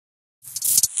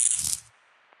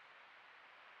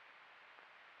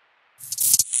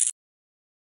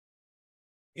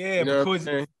Yeah, You know what because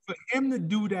I'm saying? for him to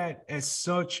do that at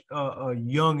such a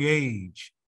young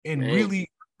age and Man, really,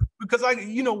 because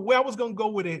where I was gonna go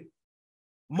with it,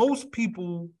 most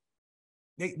people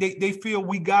they feel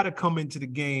we gotta come into the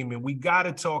game and we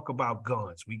gotta talk about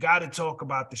guns, we gotta talk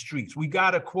about the streets, we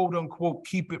gotta quote unquote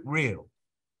keep it real.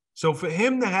 So for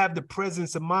him to have the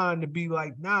presence of mind to be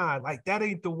like, nah, like that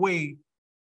ain't the way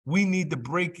we need to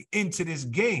break into this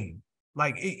game.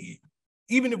 Like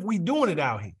even if we doing it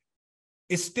out here,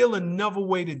 it's still another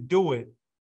way to do it,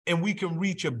 and we can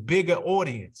reach a bigger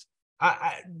audience.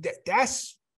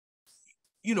 That's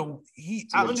I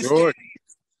understand majority.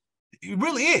 it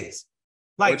really is.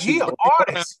 Like What you he an what you want out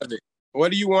artist. of it?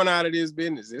 What do you want out of this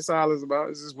business? It's all it's about.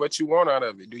 This is what you want out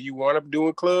of it. Do you want to do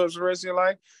in clubs the rest of your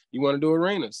life? You want to do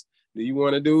arenas? Do you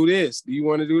want to do this? Do you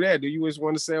want to do that? Do you just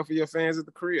want to sell for your fans at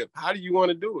the crib? How do you want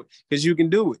to do it? Because you can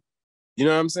do it. You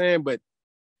know what I'm saying? But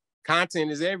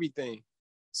content is everything.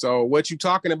 So what you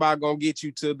talking about gonna get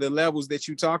you to the levels that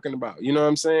you talking about. You know what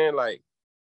I'm saying? Like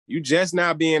you just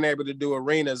now being able to do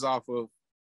arenas off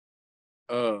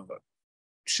of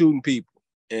shooting people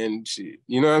and shit.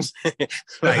 You know what I'm saying?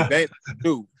 Like that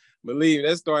dude. Believe me,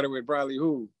 that started with probably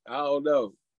who? I don't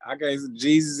know. I guess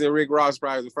Jesus and Rick Ross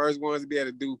probably the first ones to be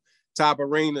able to do top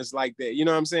arenas like that. You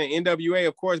know what I'm saying? NWA,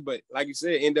 of course, but like you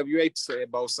said, NWA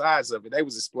said both sides of it. They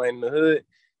was explaining the hood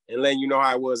and letting you know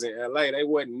how it was in LA. They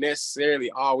wasn't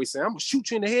necessarily always saying, I'm gonna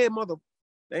shoot you in the head, mother.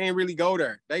 They ain't really go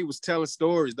there. They was telling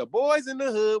stories. The boys in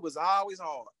the hood was always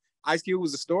hard. Ice Cube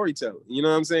was a storyteller. You know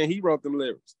what I'm saying? He wrote them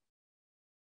lyrics.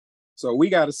 So we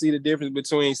got to see the difference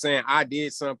between saying I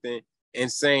did something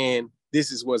and saying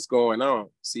this is what's going on.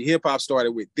 See, hip hop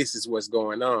started with this is what's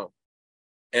going on.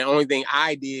 And the only thing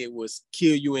I did was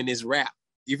kill you in this rap.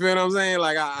 You feel what I'm saying?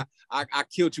 Like I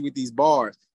killed you with these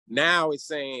bars. Now it's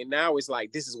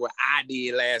like, this is what I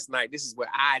did last night. This is what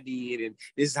I did. And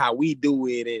this is how we do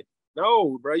it. And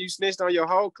no, bro, you snitched on your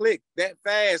whole clique that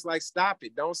fast. Like, stop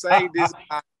it. Don't say this.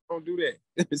 Don't do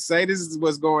that. Say this is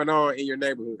what's going on in your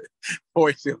neighborhood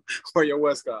or your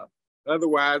West Coast.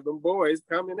 Otherwise, them boys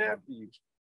coming after you.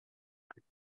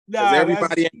 Because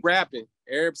everybody ain't rapping.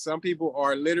 Some people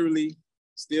are literally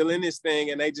still in this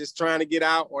thing and they just trying to get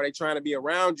out or they trying to be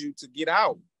around you to get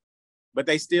out. But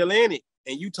they still in it.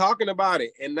 And you talking about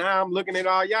it. And now I'm looking at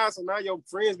all y'all. So now your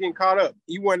friends getting caught up.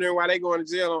 You wondering why they going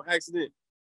to jail on accident.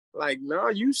 Like, no,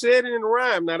 you said it in the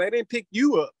rhyme. Now, they didn't pick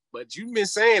you up, but you've been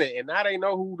saying it. And now they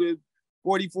know who the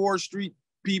 44th Street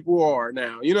people are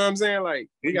now. You know what I'm saying? Like,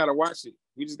 we got to watch it.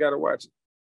 We just got to watch it.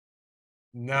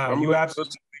 No, you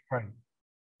absolutely right.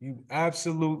 You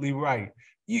absolutely right.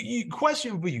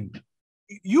 Question for you.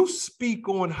 You speak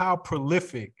on how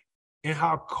prolific and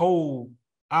how cold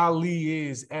Ali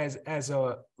is as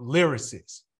a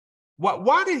lyricist.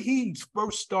 Why did he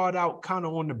first start out kind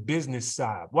of on the business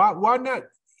side? Why not,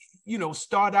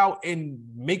 start out and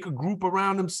make a group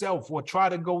around himself or try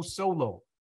to go solo?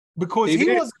 Because he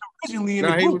wasn't originally in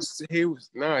the group. He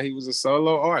was a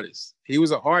solo artist. He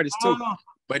was an artist too,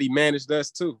 but he managed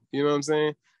us too. You know what I'm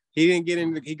saying? He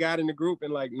got in the group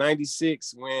in like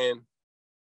 96 when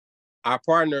our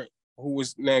partner, who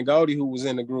was Nangodi, who was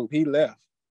in the group, he left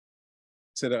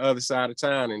to the other side of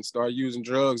town and started using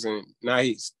drugs, and now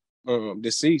he's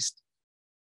deceased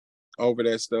over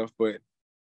that stuff. But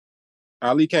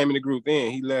Ali came in the group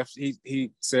then. He left.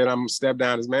 He said, I'm going to step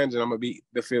down as manager. I'm going to be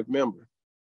the 5th member.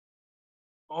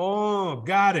 Oh,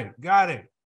 got it.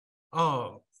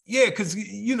 Yeah, because,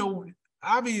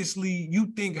 obviously you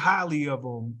think highly of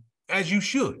him, as you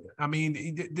should. I mean,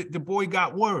 the boy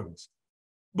got words.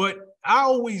 But I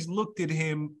always looked at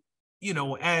him,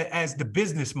 as the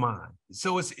business mind.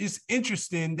 So it's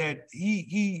interesting that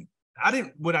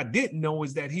what I didn't know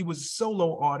is that he was a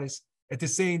solo artist at the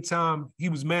same time he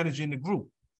was managing the group.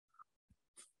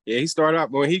 Yeah, he started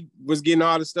out when he was getting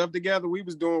all the stuff together. We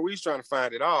was trying to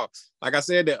find it all. Like I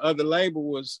said, that other label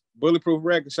was Bulletproof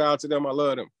Records. Shout out to them. I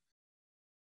love them.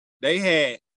 They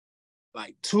had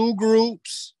like 2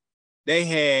 groups. They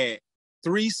had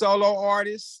 3 solo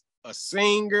artists, a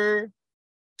singer,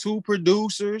 2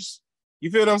 producers.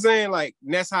 You feel what I'm saying? Like,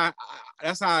 that's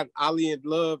how Ali and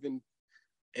Love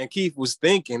and Keith was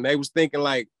thinking. They was thinking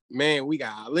like, man, we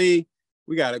got Ali,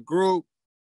 we got a group.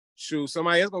 Shoot,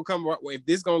 somebody else gonna come. If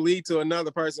this gonna lead to another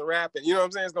person rapping, you know what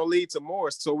I'm saying? It's gonna lead to more,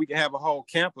 so we can have a whole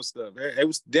camp of stuff. It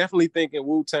was definitely thinking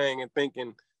Wu-Tang and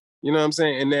thinking, you know what I'm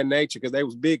saying, in that nature, because they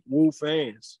was big Wu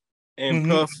fans and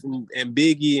Puff and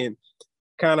Biggie, and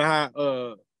kind of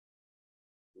how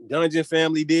Dungeon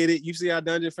Family did it. You see how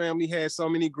Dungeon Family had so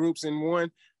many groups in one,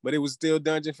 but it was still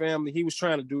Dungeon Family. He was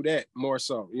trying to do that more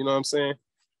so, you know what I'm saying?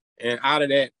 And out of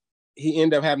that, he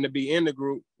ended up having to be in the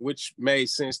group, which made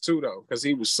sense too, though, because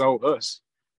he was so us.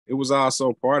 it was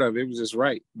also part of it. It was just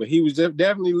right. But he was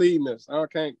definitely leading us. I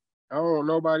don't want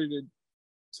nobody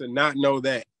to not know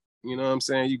that. You know what I'm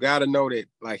saying? You got to know that,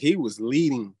 like, he was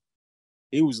leading.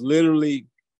 He was literally,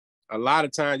 a lot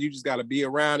of times you just got to be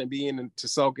around and be in to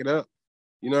soak it up.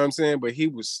 You know what I'm saying? But he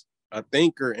was a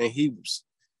thinker, and he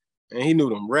knew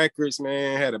them records,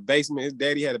 man. Had a basement. His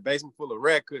daddy had a basement full of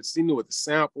records. He knew what to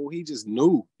sample. He just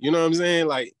knew. You know what I'm saying?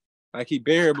 Like he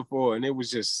been here before, and it was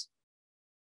just,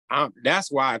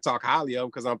 that's why I talk highly of him,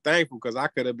 because I'm thankful, because I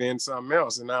could have been something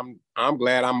else, and I'm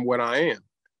glad I'm what I am.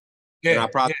 Yeah, and I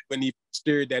probably wouldn't even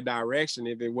steered that direction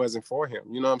if it wasn't for him.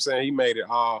 You know what I'm saying? He made it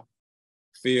all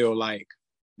feel like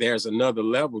there's another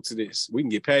level to this. We can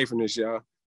get paid from this, y'all.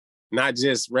 Not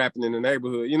just rapping in the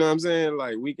neighborhood. You know what I'm saying?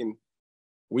 Like,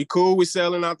 we cool with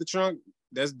selling out the trunk.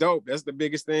 That's dope. That's the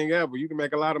biggest thing ever. You can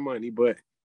make a lot of money, but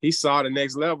he saw the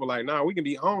next level. Like, nah, we can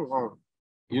be on.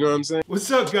 You know what I'm saying?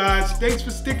 What's up, guys? Thanks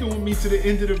for sticking with me to the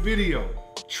end of the video.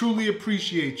 Truly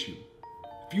appreciate you.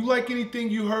 If you like anything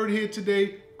you heard here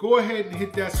today, go ahead and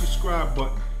hit that subscribe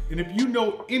button. And if you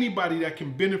know anybody that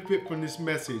can benefit from this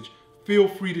message, feel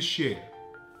free to share.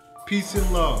 Peace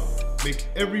and love. Make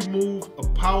every move a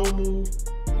power move,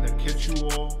 and I'll catch you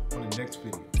all on the next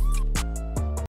video.